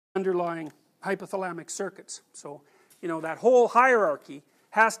underlying hypothalamic circuits. So, that whole hierarchy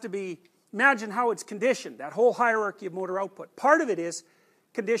has to be, imagine how it's conditioned, that whole hierarchy of motor output. Part of it is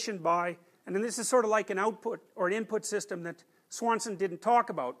conditioned by, and then this is sort of like an output or an input system that Swanson didn't talk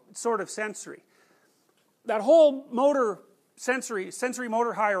about. It's sort of sensory. That whole sensory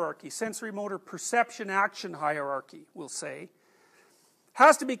motor hierarchy, sensory motor perception action hierarchy, we'll say,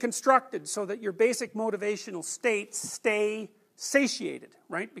 has to be constructed so that your basic motivational states stay satiated,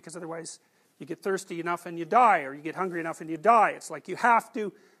 right? Because otherwise you get thirsty enough and you die, or you get hungry enough and you die. It's like you have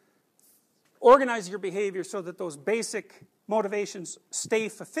to organize your behavior so that those basic motivations stay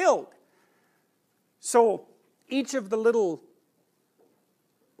fulfilled. So each of the little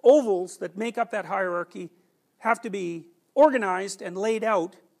ovals that make up that hierarchy have to be organized and laid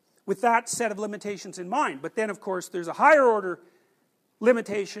out with that set of limitations in mind. But then, of course, there's a higher order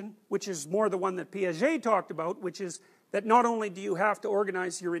limitation, which is more the one that Piaget talked about, which is that not only do you have to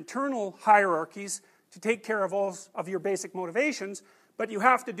organize your internal hierarchies to take care of all of your basic motivations, but you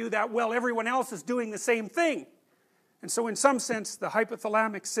have to do that while everyone else is doing the same thing. And so in some sense, the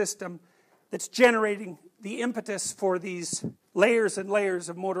hypothalamic system that's generating the impetus for these layers and layers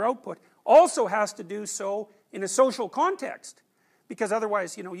of motor output also has to do so in a social context, because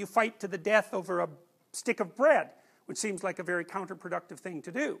otherwise, you fight to the death over a stick of bread, which seems like a very counterproductive thing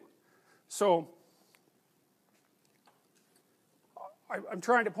to do. So I'm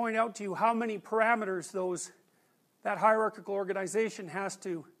trying to point out to you how many parameters that hierarchical organization has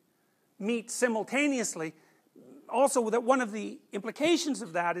to meet simultaneously. Also, that one of the implications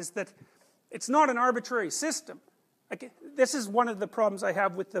of that is that it's not an arbitrary system. This is one of the problems I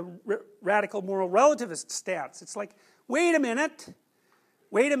have with the radical moral relativist stance. It's like, wait a minute.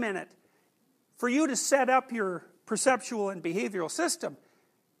 For you to set up your perceptual and behavioral system,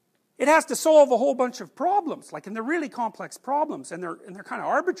 it has to solve a whole bunch of problems, and they're really complex problems, and they're kind of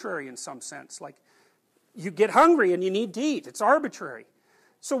arbitrary in some sense. Like, you get hungry and you need to eat. It's arbitrary.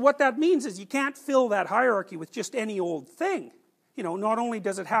 So what that means is you can't fill that hierarchy with just any old thing. Not only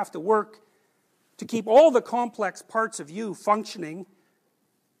does it have to work to keep all the complex parts of you functioning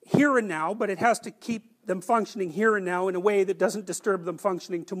here and now, but it has to keep them functioning here and now in a way that doesn't disturb them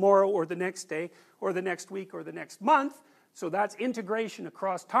functioning tomorrow or the next day or the next week or the next month. So that's integration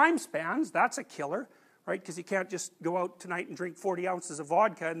across time spans. That's a killer, right? Because you can't just go out tonight and drink 40 ounces of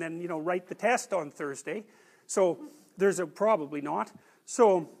vodka and then, write the test on Thursday. So probably not.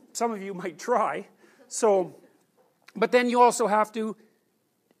 So some of you might try. But then you also have to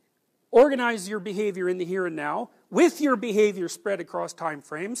organize your behavior in the here and now with your behavior spread across time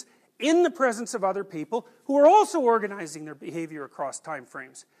frames in the presence of other people who are also organizing their behavior across time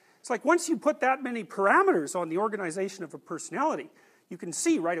frames. It's like once you put that many parameters on the organization of a personality, you can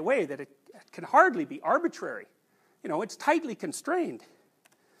see right away that it can hardly be arbitrary. It's tightly constrained.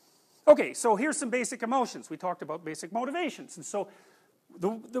 Okay, so here's some basic emotions. We talked about basic motivations. And so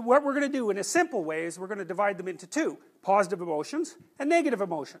what we're going to do in a simple way is we're going to divide them into two: positive emotions and negative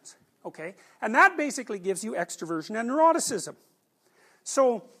emotions. Okay? And that basically gives you extroversion and neuroticism.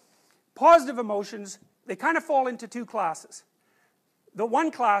 So positive emotions, they kind of fall into two classes. The one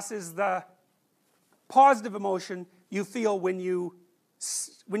class is the positive emotion you feel when you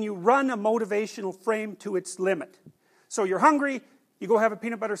run a motivational frame to its limit. So you're hungry, you go have a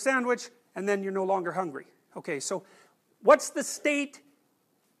peanut butter sandwich, and then you're no longer hungry. Okay, so what's the state?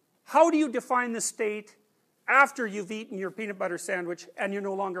 How do you define the state after you've eaten your peanut butter sandwich and you're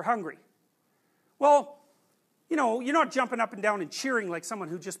no longer hungry? Well, you're not jumping up and down and cheering like someone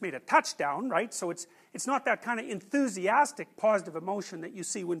who just made a touchdown, right? So it's not that kind of enthusiastic positive emotion that you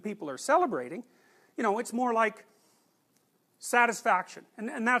see when people are celebrating. It's more like satisfaction.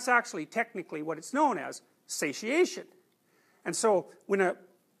 And that's actually technically what it's known as, satiation. And so when a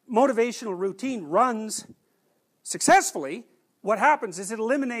motivational routine runs successfully, what happens is it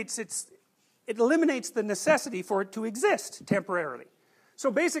eliminates the necessity for it to exist temporarily.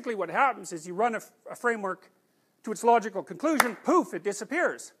 So basically what happens is you run a framework to its logical conclusion, poof, it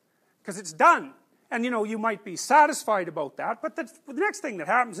disappears, because it's done. And you might be satisfied about that, but the next thing that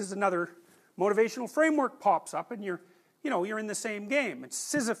happens is another motivational framework pops up, and you're in the same game. It's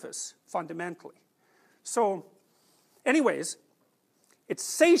Sisyphus, fundamentally. So, anyways, it's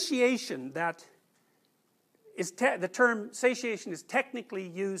satiation that is, the term satiation is technically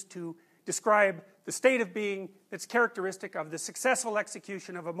used to describe the state of being that's characteristic of the successful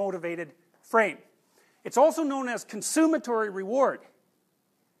execution of a motivated frame. It's also known as consummatory reward.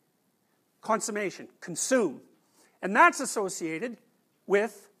 Consummation, consume. And that's associated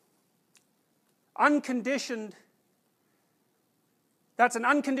with unconditioned, that's an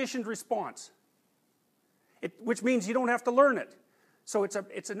unconditioned response. Which means you don't have to learn it. So it's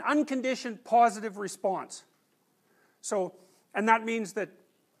an unconditioned positive response. So, and that means that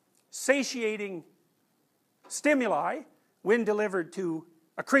satiating stimuli, when delivered to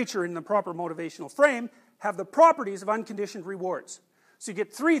a creature in the proper motivational frame, have the properties of unconditioned rewards. So you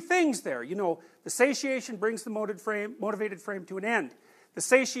get three things there. You know, the satiation brings the motivated frame to an end. The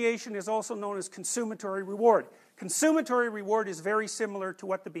satiation is also known as consummatory reward. Consummatory reward is very similar to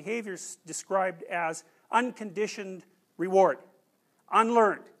what the behaviors described as unconditioned reward,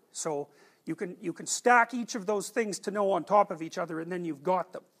 unlearned. So you can stack each of those things to know on top of each other, and then you've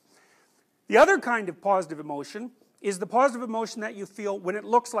got them. The other kind of positive emotion is the positive emotion that you feel when it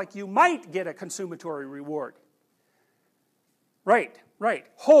looks like you might get a consummatory reward. Right.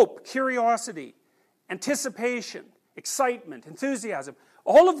 Hope, curiosity, anticipation, excitement, enthusiasm.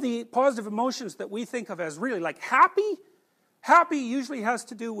 All of the positive emotions that we think of as really like happy usually has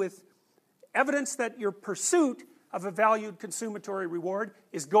to do with evidence that your pursuit of a valued consummatory reward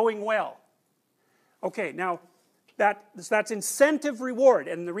is going well. Okay, now that's incentive reward,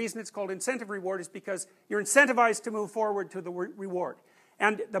 and the reason it's called incentive reward is because you're incentivized to move forward to the reward.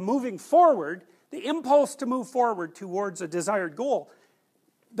 And the moving forward, the impulse to move forward towards a desired goal,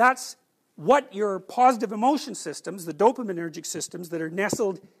 that's what your positive emotion systems, the dopaminergic systems that are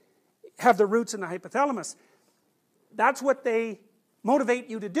nestled, have their roots in the hypothalamus, that's what they motivate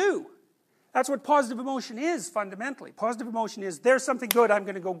you to do. That's what positive emotion is, fundamentally. Positive emotion is, there's something good, I'm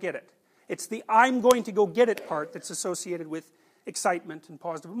going to go get it. It's the I'm going to go get it part that's associated with excitement and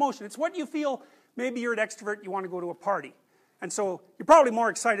positive emotion. It's what you feel, maybe you're an extrovert, you want to go to a party. And so you're probably more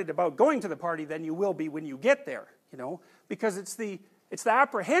excited about going to the party than you will be when you get there, you know, because it's the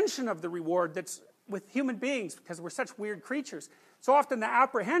apprehension of the reward that's with human beings, because we're such weird creatures. So often the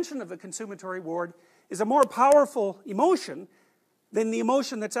apprehension of the consummatory reward is a more powerful emotion than the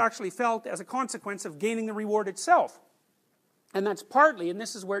emotion that's actually felt as a consequence of gaining the reward itself. And that's partly, and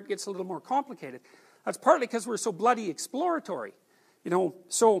this is where it gets a little more complicated, that's partly because we're so bloody exploratory. You know,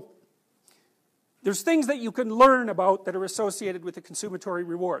 so there's things that you can learn about that are associated with the consummatory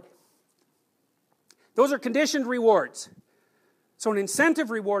reward. Those are conditioned rewards. So an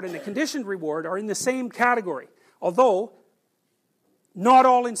incentive reward and a conditioned reward are in the same category, although not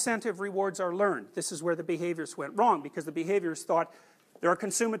all incentive rewards are learned. This is where the behaviors went wrong, because the behaviors thought there are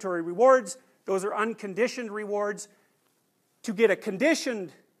consummatory rewards, those are unconditioned rewards. To get a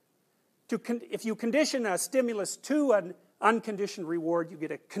conditioned, if you condition a stimulus to an unconditioned reward, you get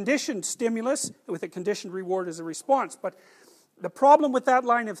a conditioned stimulus with a conditioned reward as a response. But the problem with that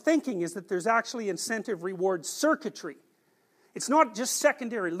line of thinking is that there's actually incentive reward circuitry. It's not just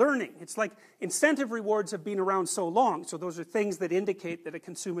secondary learning. It's like incentive rewards have been around so long, so those are things that indicate that a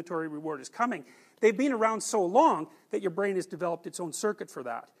consummatory reward is coming. They've been around so long that your brain has developed its own circuit for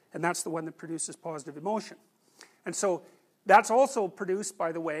that, and that's the one that produces positive emotion. And so that's also produced,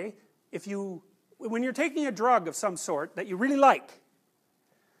 by the way, when you're taking a drug of some sort that you really like,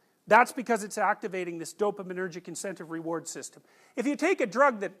 that's because it's activating this dopaminergic incentive reward system. If you take a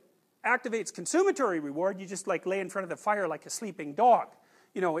drug that activates consummatory reward, you just like lay in front of the fire like a sleeping dog.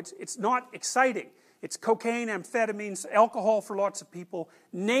 You know, it's not exciting. It's cocaine, amphetamines, alcohol for lots of people,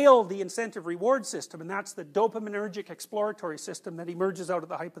 nail the incentive reward system, and that's the dopaminergic exploratory system that emerges out of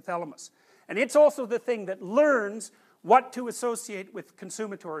the hypothalamus. And it's also the thing that learns what to associate with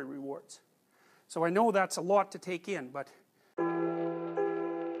consummatory rewards. So I know that's a lot to take in, but